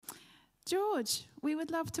George, we would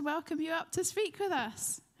love to welcome you up to speak with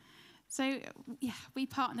us. So, we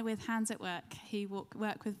partner with Hands at Work, who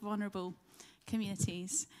work with vulnerable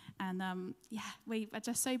communities. And, we are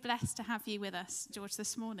just so blessed to have you with us, George,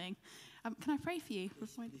 this morning. Can I pray for you?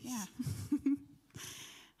 Yeah.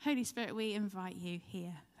 Holy Spirit, we invite you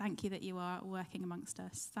here. Thank you that you are working amongst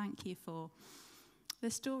us. Thank you for the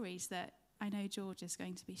stories that I know George is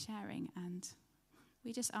going to be sharing. And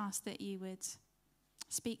we just ask that you would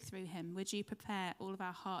speak through him. Would you prepare all of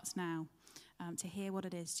our hearts now to hear what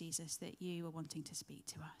it is, Jesus, that you are wanting to speak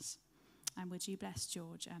to us? And would you bless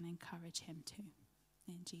George and encourage him too?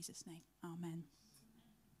 In Jesus' name, amen.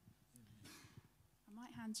 I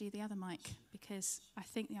might hand you the other mic because I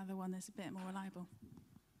think the other one is a bit more reliable.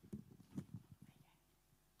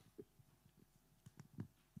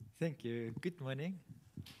 Thank you. Good morning.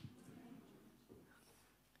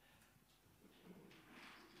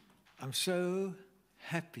 I'm so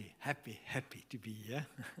happy to be here.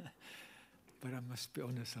 But I must be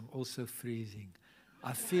honest, I'm also freezing.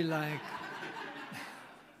 I feel like...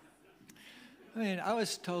 I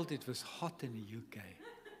was told it was hot in the UK.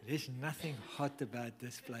 There's nothing hot about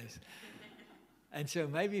this place. And so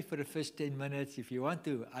maybe for the first 10 minutes, if you want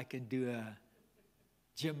to, I can do a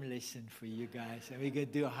gym lesson for you guys. And we can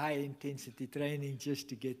do a high-intensity training just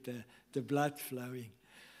to get the blood flowing.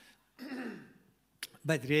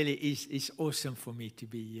 But really, it's awesome for me to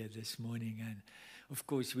be here this morning. And, of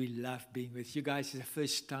course, we love being with you guys. It's the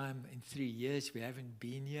first time in 3 years we haven't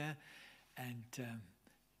been here. And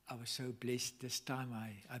I was so blessed this time.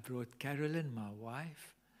 I brought Carolyn, my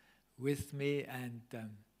wife, with me. And,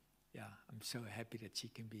 I'm so happy that she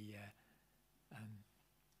can be here.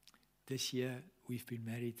 This year, we've been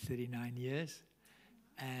married 39 years.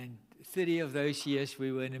 And 30 of those years,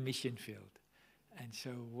 we were in a mission field. And so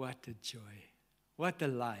what a joy. What a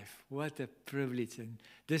life, what a privilege. And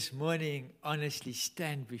this morning, honestly,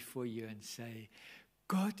 stand before you and say,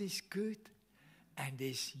 God is good, and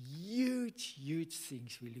there's huge, huge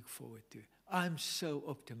things we look forward to. I'm so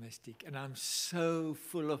optimistic, and I'm so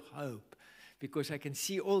full of hope, because I can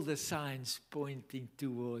see all the signs pointing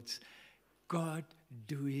towards God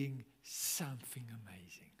doing something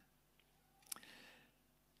amazing.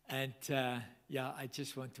 And I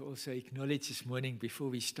just want to also acknowledge this morning, before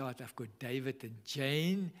we start, I've got David and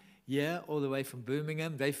Jane here, all the way from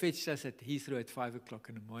Birmingham. They fetched us at Heathrow at 5 o'clock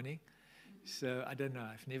in the morning. So I don't know,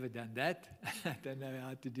 I've never done that. I don't know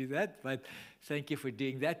how to do that, but thank you for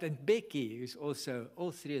doing that. And Becky, who's also,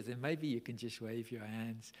 all three of them, maybe you can just wave your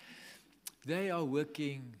hands. They are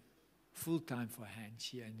working full-time for Hands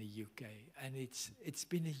here in the UK, and it's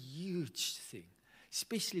been a huge thing.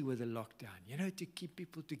 Especially with the lockdown, to keep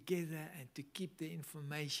people together and to keep the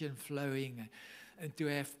information flowing and to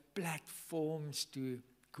have platforms to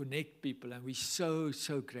connect people. And we're so,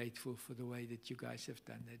 so grateful for the way that you guys have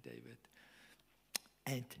done that, David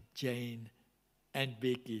and Jane and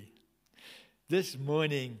Becky. This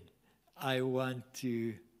morning, I want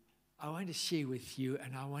to share with you,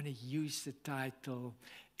 and I want to use the title,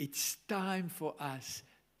 It's Time for Us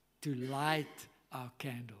to Light Our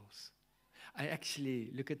Candles. I actually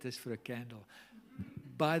look at this for a candle.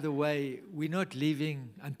 By the way, we're not leaving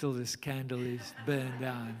until this candle is burned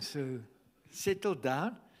down. So settle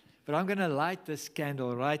down. But I'm going to light this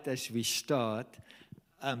candle right as we start,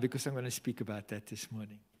 because I'm going to speak about that this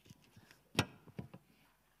morning. I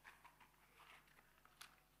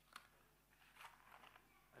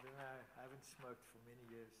don't know. I haven't smoked for many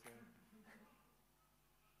years. So.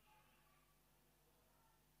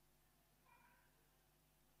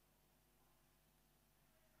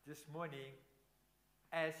 This morning,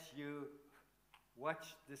 as you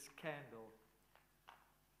watch this candle,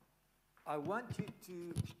 I want you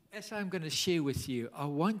to, as I'm going to share with you, I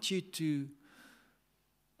want you to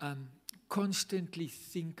constantly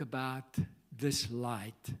think about this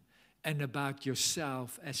light and about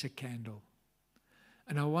yourself as a candle.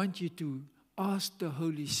 And I want you to ask the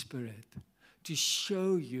Holy Spirit to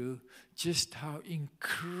show you just how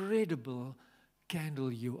incredible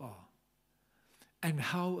candle you are. And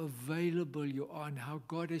how available you are, and how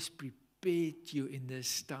God has prepared you in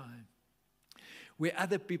this time. Where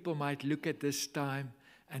other people might look at this time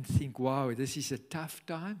and think, wow, this is a tough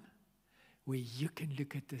time. Where you can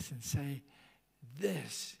look at this and say,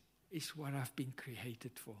 this is what I've been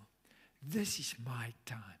created for. This is my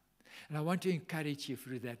time. And I want to encourage you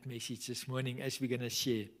through that message this morning as we're going to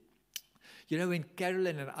share. When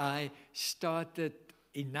Carolyn and I started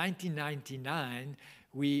in 1999,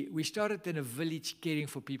 we started in a village caring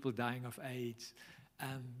for people dying of AIDS.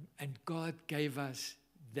 And God gave us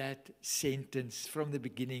that sentence from the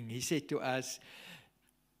beginning. He said to us,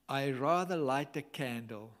 I rather light a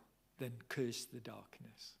candle than curse the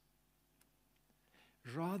darkness.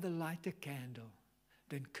 Rather light a candle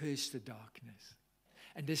than curse the darkness.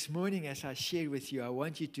 And this morning, as I share with you, I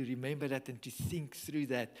want you to remember that and to think through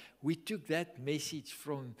that. We took that message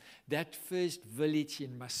from that first village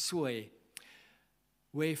in Masoi,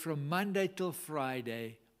 where from Monday till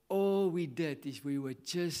Friday, all we did is we were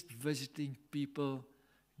just visiting people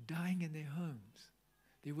dying in their homes.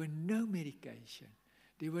 There were no medication.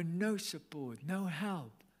 There were no support, no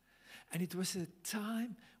help. And it was a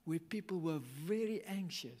time where people were very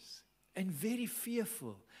anxious and very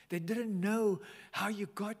fearful. They didn't know how you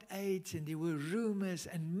got AIDS, and there were rumors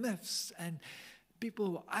and myths, and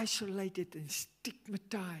people were isolated and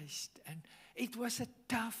stigmatized. And it was a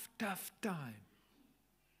tough, tough time.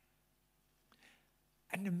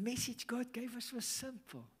 And the message God gave us was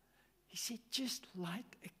simple. He said, just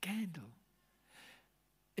light a candle.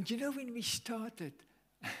 And you know, when we started,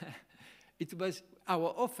 it was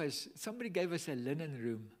our office. Somebody gave us a linen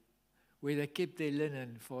room where they kept their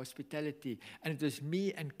linen for hospitality. And it was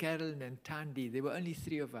me and Carolyn and Tandy. There were only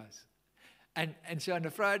 3 of us. And so on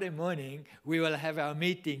a Friday morning, we will have our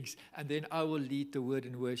meetings, and then I will lead the word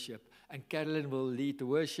and worship. And Carolyn will lead the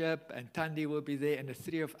worship, and Tandy will be there, and the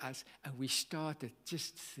 3 of us. And we started,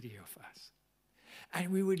 just 3 of us.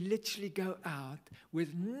 And we would literally go out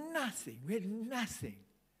with nothing. We had nothing.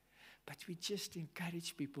 But we just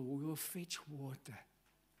encourage people. We will fetch water.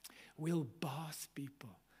 We'll bath people.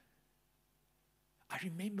 I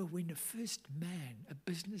remember when the first man, a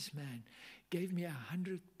businessman, gave me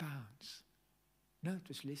 £100. No, it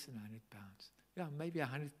was less than £100. Yeah, maybe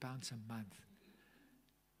 £100 a month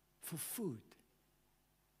for food.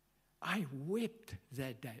 I wept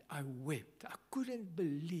that day. I wept. I couldn't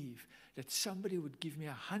believe that somebody would give me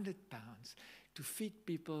 £100 to feed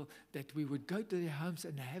people that we would go to their homes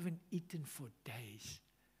and they haven't eaten for days.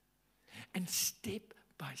 And step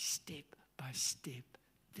by step by step,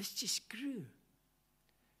 this just grew.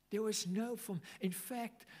 There was no form. In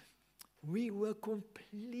fact, we were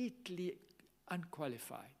completely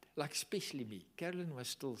unqualified, like especially me. Carolyn was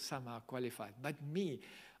still somehow qualified, but me,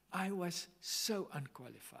 I was so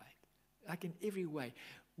unqualified. Like in every way,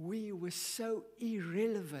 we were so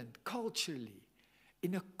irrelevant culturally.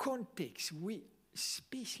 In a context,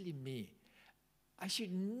 especially me, I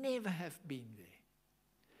should never have been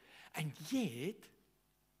there. And yet,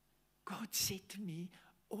 God said to me,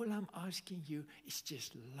 all I'm asking you is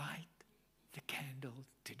just light the candle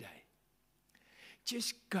today.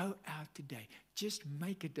 Just go out today. Just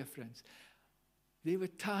make a difference. There were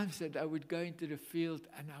times that I would go into the field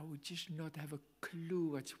and I would just not have a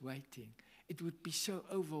clue what's waiting. It would be so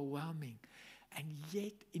overwhelming. And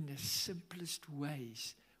yet, in the simplest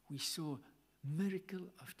ways, we saw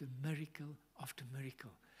miracle after miracle after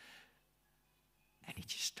miracle. And it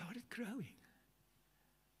just started growing.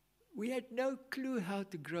 We had no clue how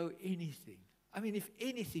to grow anything. I mean, if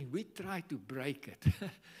anything, we tried to break it.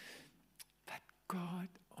 But God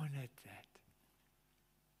honored that.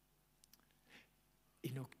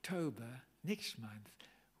 In October, next month,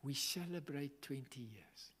 we celebrate 20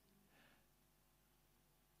 years.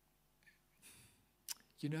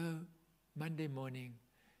 You know, Monday morning,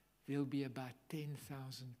 there'll be about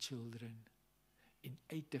 10,000 children in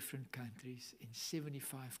 8 different countries, in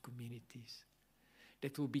 75 communities,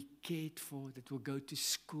 that will be cared for, that will go to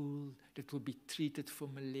school, that will be treated for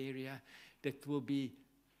malaria, that will be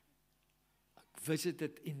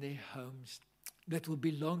visited in their homes, that will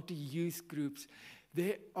belong to youth groups.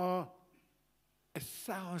 There are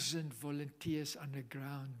 1,000 volunteers on the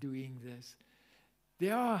ground doing this.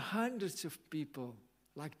 There are hundreds of people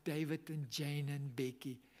like David and Jane and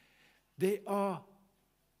Becky. There are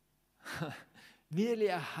nearly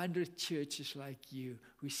 100 churches like you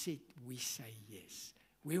who said, we say yes.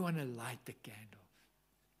 We want to light the candle.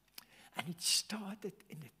 And it started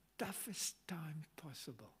in the toughest time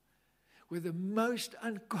possible with the most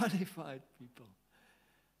unqualified people.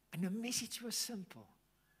 And the message was simple.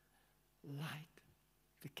 Light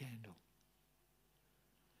the candle.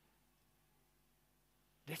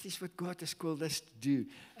 That is what God has called us to do.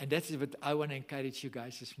 And that is what I want to encourage you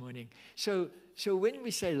guys this morning. So when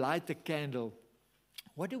we say light the candle,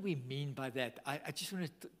 what do we mean by that? I just want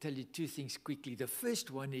to tell you 2 things quickly. The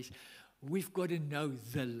first one is we've got to know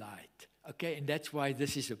the light. Okay, and that's why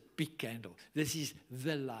this is a big candle. This is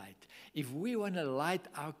the light. If we want to light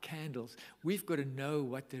our candles, we've got to know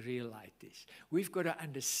what the real light is. We've got to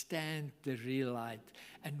understand the real light.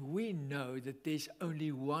 And we know that there's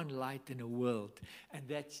only one light in the world, and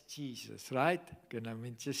that's Jesus, right? Can I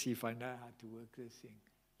just see if I know how to work this thing?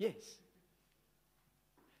 Yes.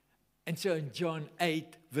 And so in John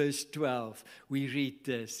 8, verse 12, we read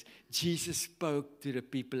this. Jesus spoke to the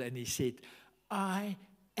people and he said, I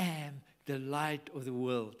am the light of the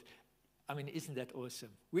world. I mean, isn't that awesome?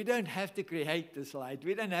 We don't have to create this light.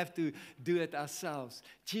 We don't have to do it ourselves.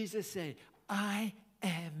 Jesus said, I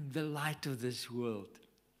am the light of this world.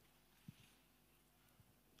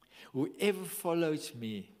 Whoever follows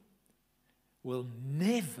me will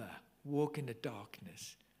never walk in the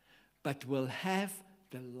darkness, but will have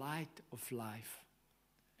the light of life.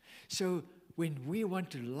 So when we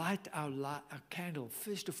want to light our candle,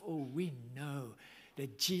 first of all, we know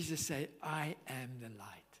that Jesus said, I am the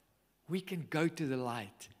light. We can go to the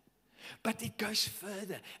light. But it goes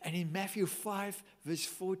further. And in Matthew 5, verse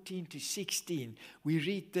 14 to 16, we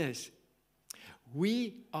read this.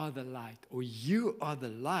 We are the light, or you are the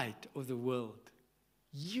light of the world.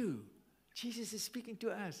 You. Jesus is speaking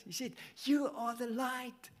to us. He said, you are the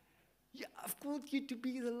light. I've called you to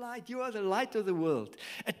be the light. You are the light of the world.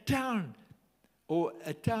 A town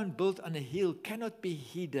built on a hill cannot be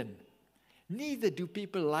hidden. Neither do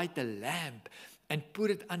people light a lamp and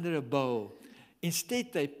put it under a bowl.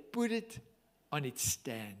 Instead, they put it on its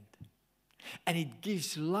stand. And it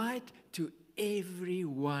gives light to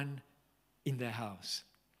everyone in the house.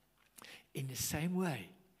 In the same way,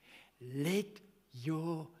 let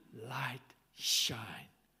your light shine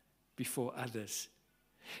before others,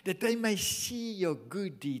 that they may see your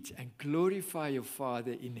good deeds and glorify your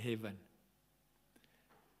Father in heaven.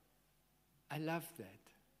 I love that.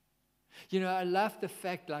 You know, I love the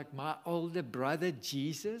fact, like my older brother,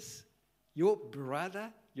 Jesus, your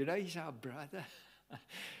brother, you know, he's our brother.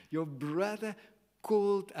 Your brother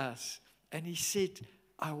called us and he said,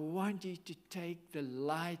 I want you to take the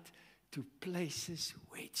light to places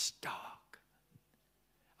where it's dark.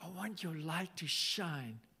 I want your light to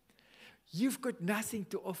shine. You've got nothing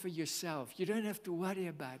to offer yourself. You don't have to worry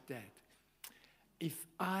about that. If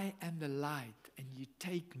I am the light and you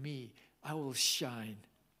take me, I will shine.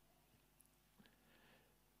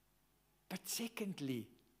 But secondly,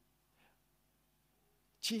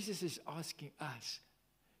 Jesus is asking us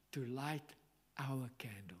to light our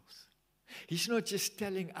candles. He's not just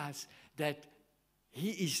telling us that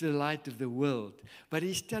He is the light of the world, but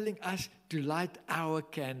He's telling us to light our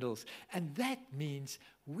candles. And that means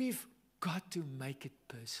we've got to make it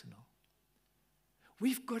personal.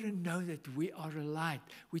 We've got to know that we are a light,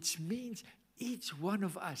 which means each one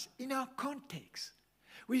of us, in our context,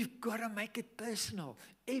 we've got to make it personal.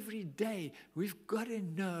 Every day, we've got to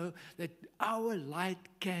know that our light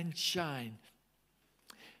can shine.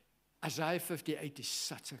 Isaiah 58 is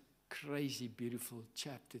such a crazy, beautiful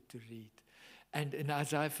chapter to read. And in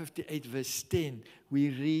Isaiah 58, verse 10, we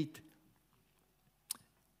read,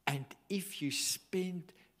 and if you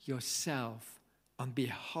spend yourself on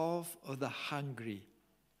behalf of the hungry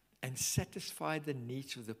and satisfy the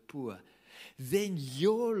needs of the poor, then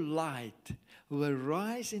your light will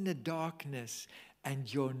rise in the darkness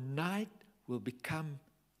and your night will become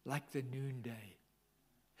like the noonday.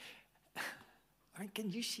 I mean, can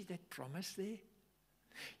you see that promise there?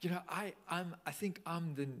 You know, I think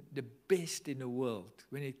I'm the best in the world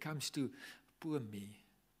when it comes to poor me.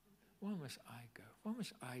 Why must I go? Why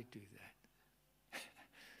must I do that?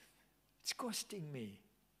 It's costing me.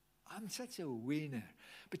 I'm such a winner.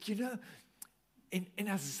 But you know, in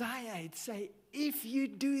Isaiah it says, if you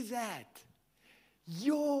do that,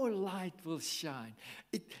 your light will shine.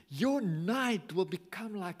 Your night will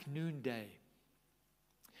become like noonday.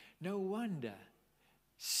 No wonder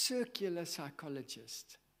circular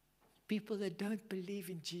psychologists, people that don't believe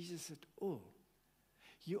in Jesus at all,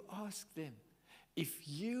 you ask them, if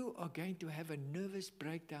you are going to have a nervous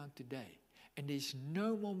breakdown today and there's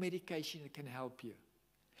no more medication that can help you,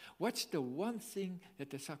 what's the one thing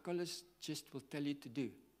that the psychologist will tell you to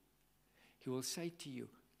do? He will say to you,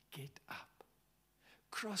 get up,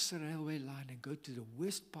 cross the railway line and go to the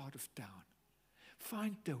worst part of town.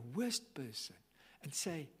 Find the worst person and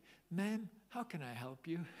say, ma'am, how can I help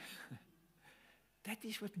you? That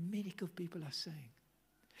is what medical people are saying.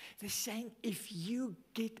 They're saying if you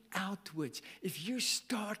get outwards, if you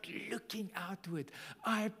start looking outward,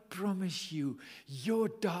 I promise you, your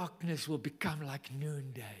darkness will become like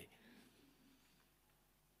noonday.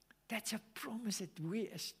 That's a promise that we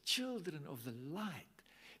as children of the light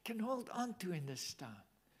can hold on to in this time.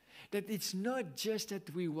 That it's not just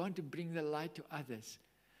that we want to bring the light to others,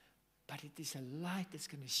 but it is a light that's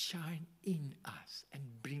going to shine in us and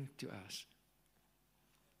bring to us.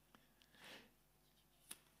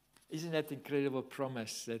 Isn't that incredible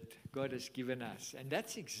promise that God has given us? And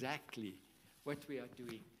that's exactly what we are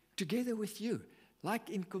doing together with you. Like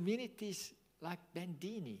in communities like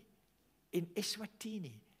Bandini, in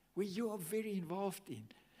Eswatini, where you are very involved in.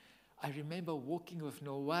 I remember walking with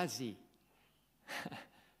Nowazi.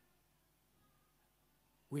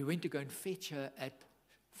 We went to go and fetch her at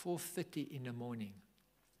 4:30 in the morning.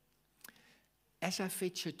 As I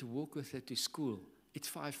fetched her to walk with her to school, it's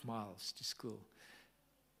 5 miles to school,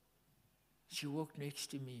 she walked next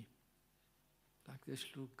to me, like this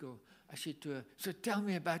little girl. I said to her, "So tell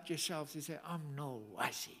me about yourself." She said, "I'm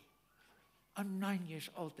Nowazi. I'm 9 years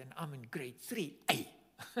old and I'm in grade 3A.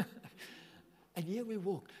 And here we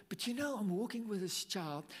walk. But you know, I'm walking with this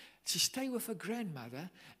child. She stayed with her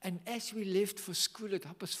grandmother, and as we left for school at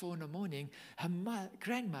 4:30 in the morning, her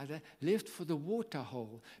grandmother left for the water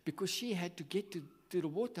hole because she had to get to the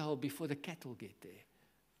water hole before the cattle get there.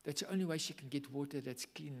 That's the only way she can get water that's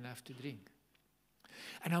clean enough to drink.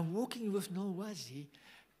 And I'm walking with Nowazi,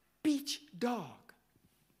 pitch dark,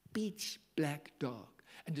 pitch black dark.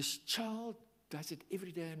 And this child does it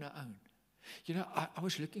every day on her own. You know, I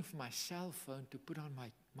was looking for my cell phone to put on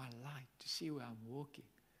my light to see where I'm walking.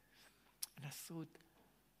 And I thought,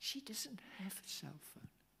 she doesn't have a cell phone.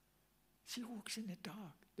 She walks in the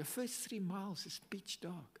dark. The first 3 miles is pitch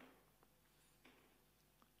dark.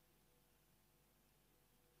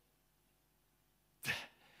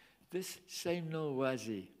 This same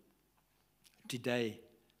Nowazi today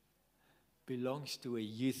belongs to a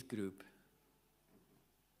youth group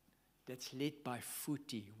that's led by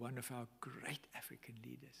Futi, one of our great African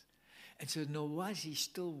leaders. And so Nowazi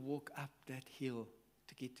still walk up that hill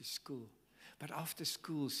to get to school. But after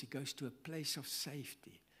school, she goes to a place of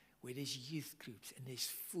safety where there's youth groups and there's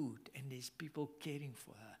food and there's people caring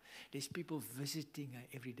for her. There's people visiting her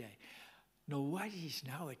every day. Nowazi is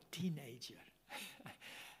now a teenager.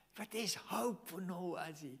 But there's hope for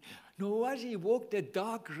Nowazi. Nowazi walked a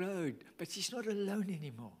dark road, but she's not alone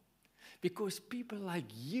anymore. Because people like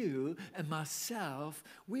you and myself,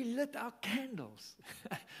 we lit our candles.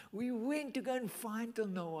 We went to go and find the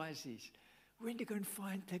Nowazi's. We went to go and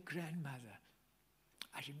find her grandmother.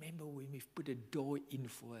 I remember when we put a door in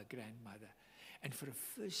for her grandmother. And for the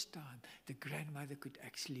first time, the grandmother could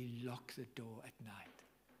actually lock the door at night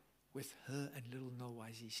with her and little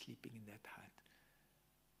Nowazi sleeping in that hut.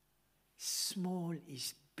 Small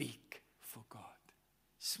is big for God.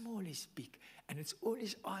 Small is big. And it's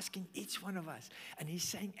always asking each one of us. And he's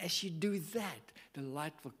saying, as you do that, the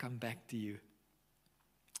light will come back to you.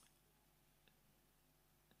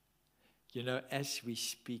 You know, as we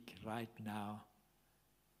speak right now,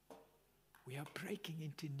 we are breaking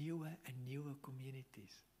into newer and newer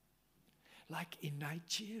communities. Like in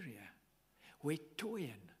Nigeria, where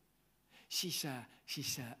Toyin, she's a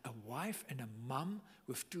wife and a mom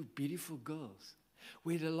with 2 beautiful girls.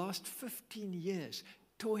 Where the last 15 years,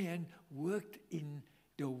 Toyin worked in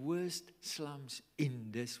the worst slums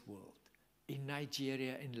in this world, in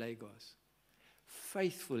Nigeria, in Lagos.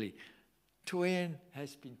 Faithfully, Toyin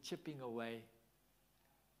has been chipping away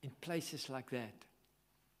in places like that,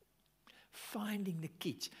 finding the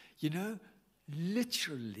kids. You know,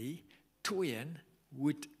 literally, Toyin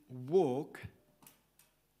would walk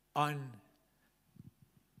on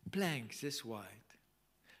planks this wide,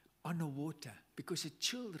 on the water, because the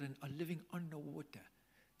children are living on the water.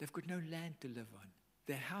 They've got no land to live on.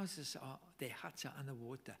 Their huts are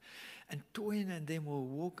underwater. And Toyin and them will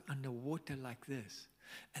walk on the water like this.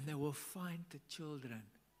 And they will find the children.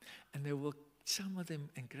 And they will, some of them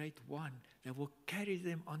in grade 1, they will carry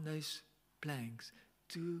them on those planks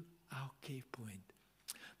to our care point.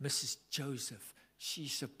 Mrs. Joseph,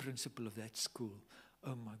 she's the principal of that school.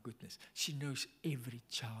 Oh my goodness. She knows every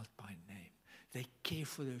child by name. They care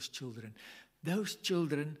for those children. Those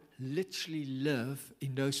children literally live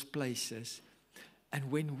in those places.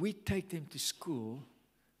 And when we take them to school,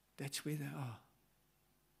 that's where they are.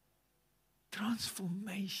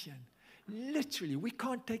 Transformation. Literally, we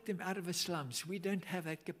can't take them out of the slums. We don't have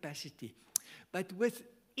that capacity. But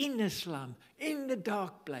within a slum, in the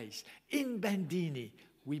dark place, in Bandini,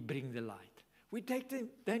 we bring the light. We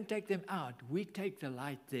don't take them out. We take the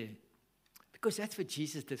light there. Because that's what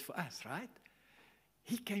Jesus did for us, right?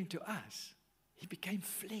 He came to us. He became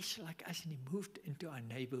flesh like us and he moved into our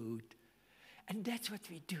neighborhood. And that's what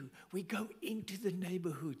we do. We go into the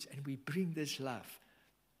neighborhoods and we bring this love.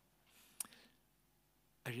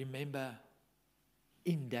 I remember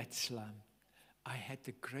in that slum, I had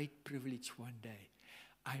the great privilege one day.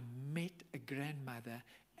 I met a grandmother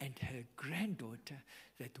and her granddaughter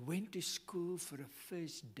that went to school for the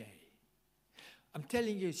first day. I'm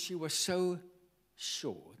telling you, she was so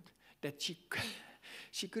short that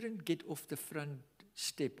she couldn't get off the front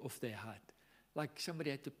step of their hut. Like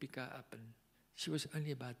somebody had to pick her up, and she was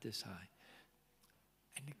only about this high.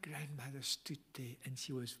 And the grandmother stood there and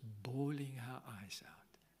she was bawling her eyes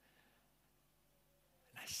out.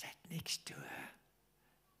 I sat next to her.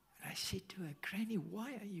 And I said to her, Granny,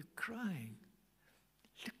 why are you crying?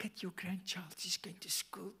 Look at your grandchild. She's going to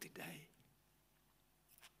school today.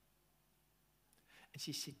 And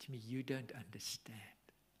she said to me, you don't understand.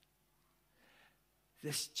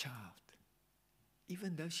 This child,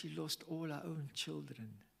 even though she lost all her own children,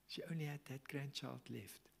 she only had that grandchild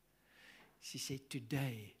left. She said,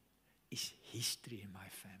 today is history in my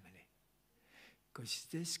family. Because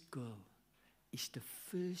this girl is the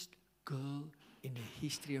first girl in the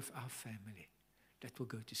history of our family that will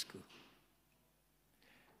go to school.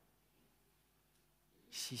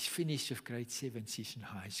 She's finished with grade 7. She's in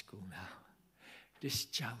high school now. This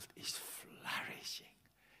child is flourishing.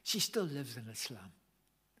 She still lives in a slum.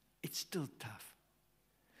 It's still tough.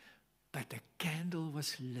 But a candle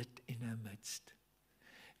was lit in her midst.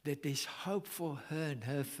 That there's hope for her and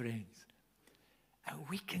her friends. And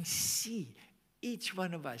we can see each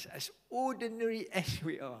one of us, as ordinary as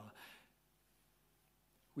we are,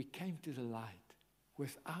 we came to the light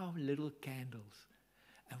with our little candles.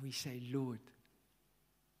 And we say, Lord,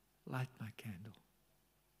 light my candle.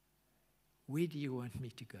 Where do you want me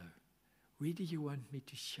to go? Where do you want me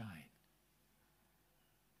to shine?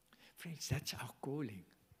 Friends, that's our calling.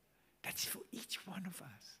 That's for each one of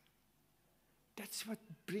us. That's what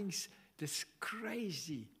brings this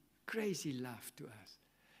crazy, crazy love to us.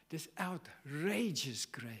 This outrageous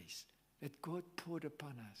grace that God poured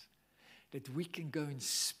upon us. That we can go and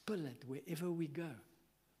spill it wherever we go.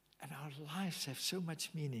 And our lives have so much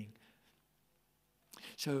meaning.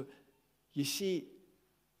 So, you see,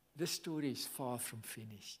 this story is far from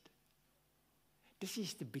finished. This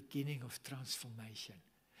is the beginning of transformation.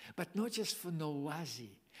 But not just for Nolwazi,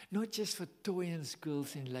 not just for Toyans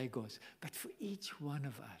girls in Lagos, but for each one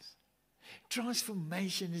of us.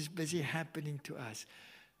 Transformation is busy happening to us.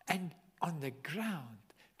 And on the ground,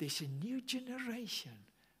 there's a new generation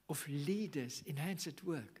of leaders in Hands at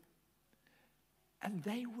Work. And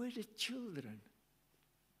they were the children.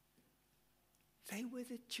 They were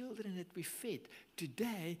the children that we fed.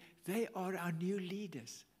 Today, they are our new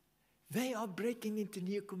leaders. They are breaking into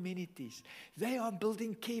new communities. They are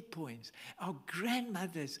building care points. Our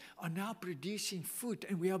grandmothers are now producing food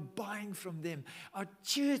and we are buying from them. Our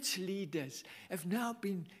church leaders have now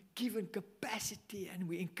been given capacity and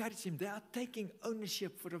we encourage them. They are taking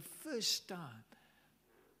ownership for the first time.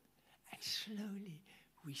 And slowly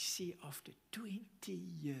we see after 20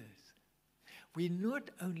 years, we not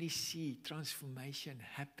only see transformation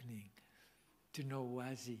happening to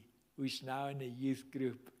Nolwazi, who is now in a youth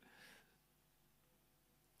group,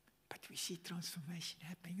 but we see transformation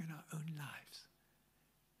happening in our own lives.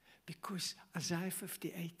 Because Isaiah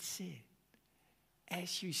 58 said,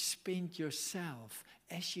 as you spend yourself,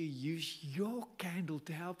 as you use your candle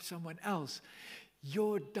to help someone else,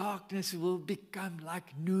 your darkness will become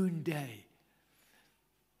like noonday.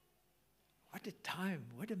 What a time,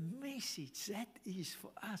 what a message that is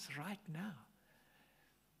for us right now.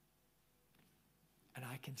 And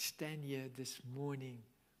I can stand here this morning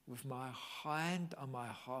with my hand on my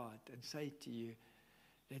heart and say to you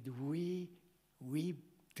that we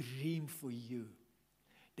dream for you,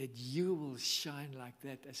 that you will shine like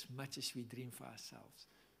that as much as we dream for ourselves.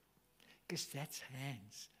 Because that's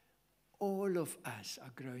Hands. All of us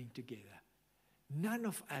are growing together. None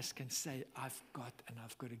of us can say, I've got and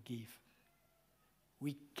I've got to give.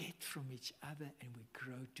 We get from each other and we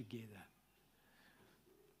grow together.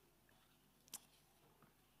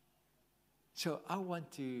 So I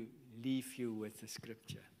want to leave you with a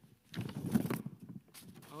scripture.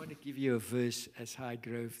 I want to give you a verse as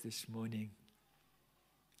Highgrove this morning.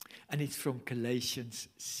 And it's from Galatians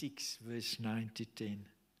 6, verse 9 to 10.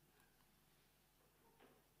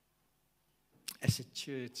 As a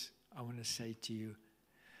church, I want to say to you,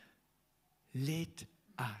 let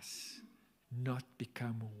us not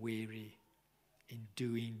become weary in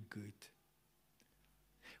doing good.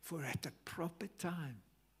 For at the proper time,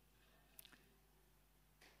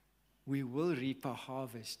 we will reap a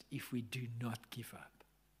harvest if we do not give up.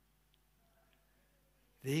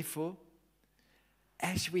 Therefore,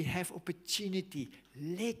 as we have opportunity,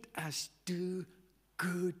 let us do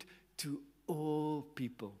good to all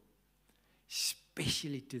people,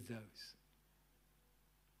 especially to those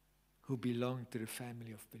who belong to the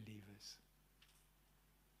family of believers.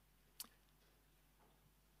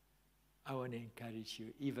 I want to encourage you,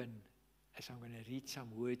 even as I'm going to read some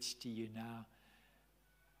words to you now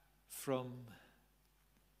from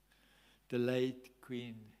the late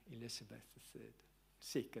Queen Elizabeth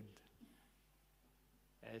II.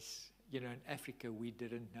 As you know, in Africa we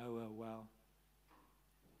didn't know her well,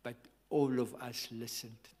 but all of us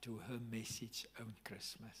listened to her message on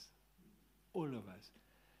Christmas. All of us.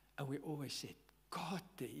 And we always said, God,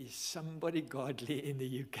 there is somebody godly in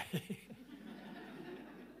the UK.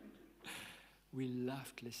 We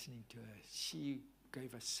loved listening to her. She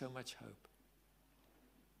gave us so much hope.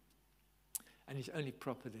 And it's only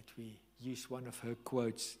proper that we use one of her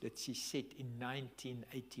quotes that she said in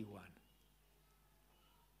 1981.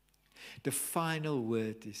 The final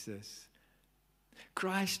word is this: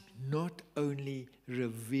 Christ not only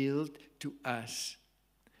revealed to us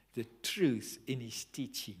the truth in his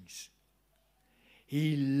teachings,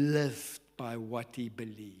 he lived by what he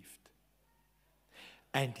believed.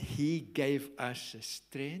 And he gave us the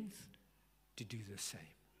strength to do the same.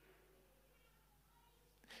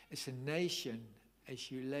 As a nation,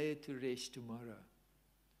 as you lay her to rest tomorrow,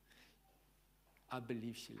 I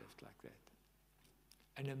believe she lived like that.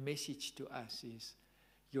 And a message to us is,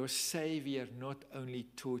 your Savior not only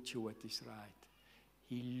taught you what is right,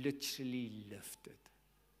 he literally lived it.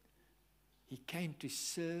 He came to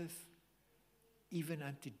serve even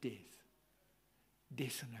unto death.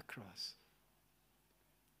 Death on a cross.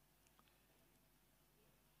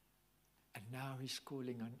 And now he's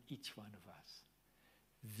calling on each one of us.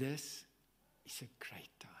 This is a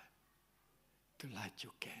great time to light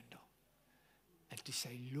your candle and to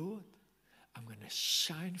say, Lord, I'm going to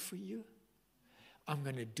shine for you. I'm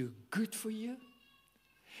going to do good for you.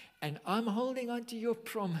 And I'm holding on to your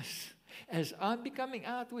promise as I'm becoming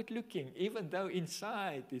outward looking, even though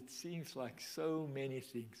inside it seems like so many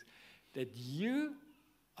things, that you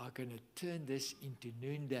are going to turn this into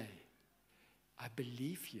noonday. I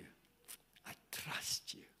believe you. I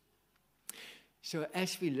trust you. So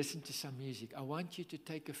as we listen to some music, I want you to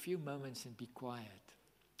take a few moments and be quiet.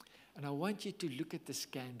 And I want you to look at this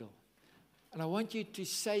candle. And I want you to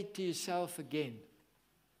say to yourself again,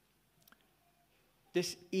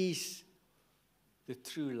 this is the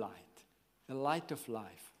true light, the light of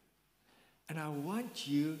life. And I want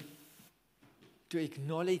you to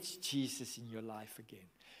acknowledge Jesus in your life again.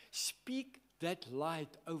 Speak that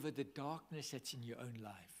light over the darkness that's in your own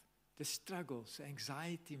life. The struggles, the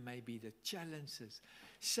anxiety maybe, the challenges.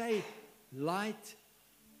 Say, light,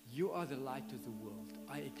 you are the light of the world.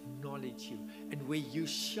 I acknowledge you. And where you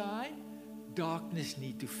shine, darkness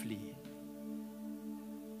need to flee.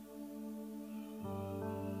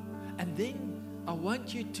 And then I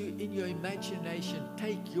want you to, in your imagination,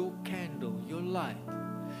 take your candle, your light.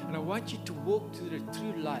 And I want you to walk to the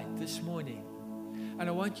true light this morning. And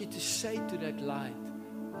I want you to say to that light,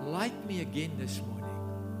 light me again this morning.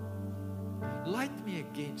 Light me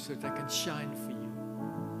again so that I can shine for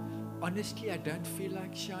you. Honestly, I don't feel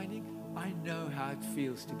like shining. I know how it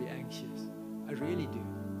feels to be anxious. I really do.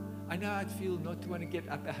 I know how it feels not to want to get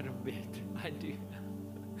up out of bed. I do.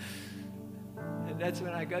 And that's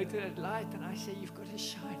when I go to that light and I say, you've got to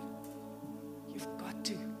shine. You've got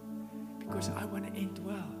to. Because I want to end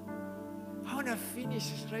well. I want to finish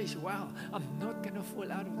this race well. I'm not going to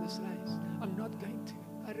fall out of this race. I'm not going to.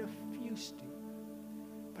 I refuse to.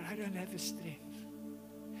 But I don't have the strength.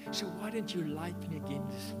 So why don't you light me again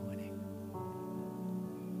this morning?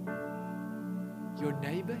 Your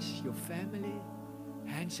neighbors, your family,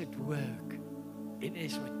 hands at work in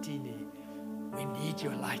Eswatini, we need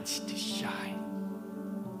your lights to shine.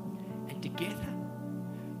 And together,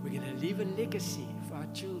 we're going to leave a legacy for our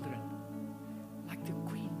children, like the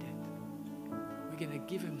Queen did. We're going to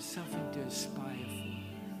give them something to aspire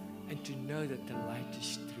for and to know that the light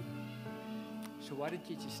is true. So why don't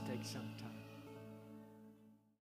you just take some time?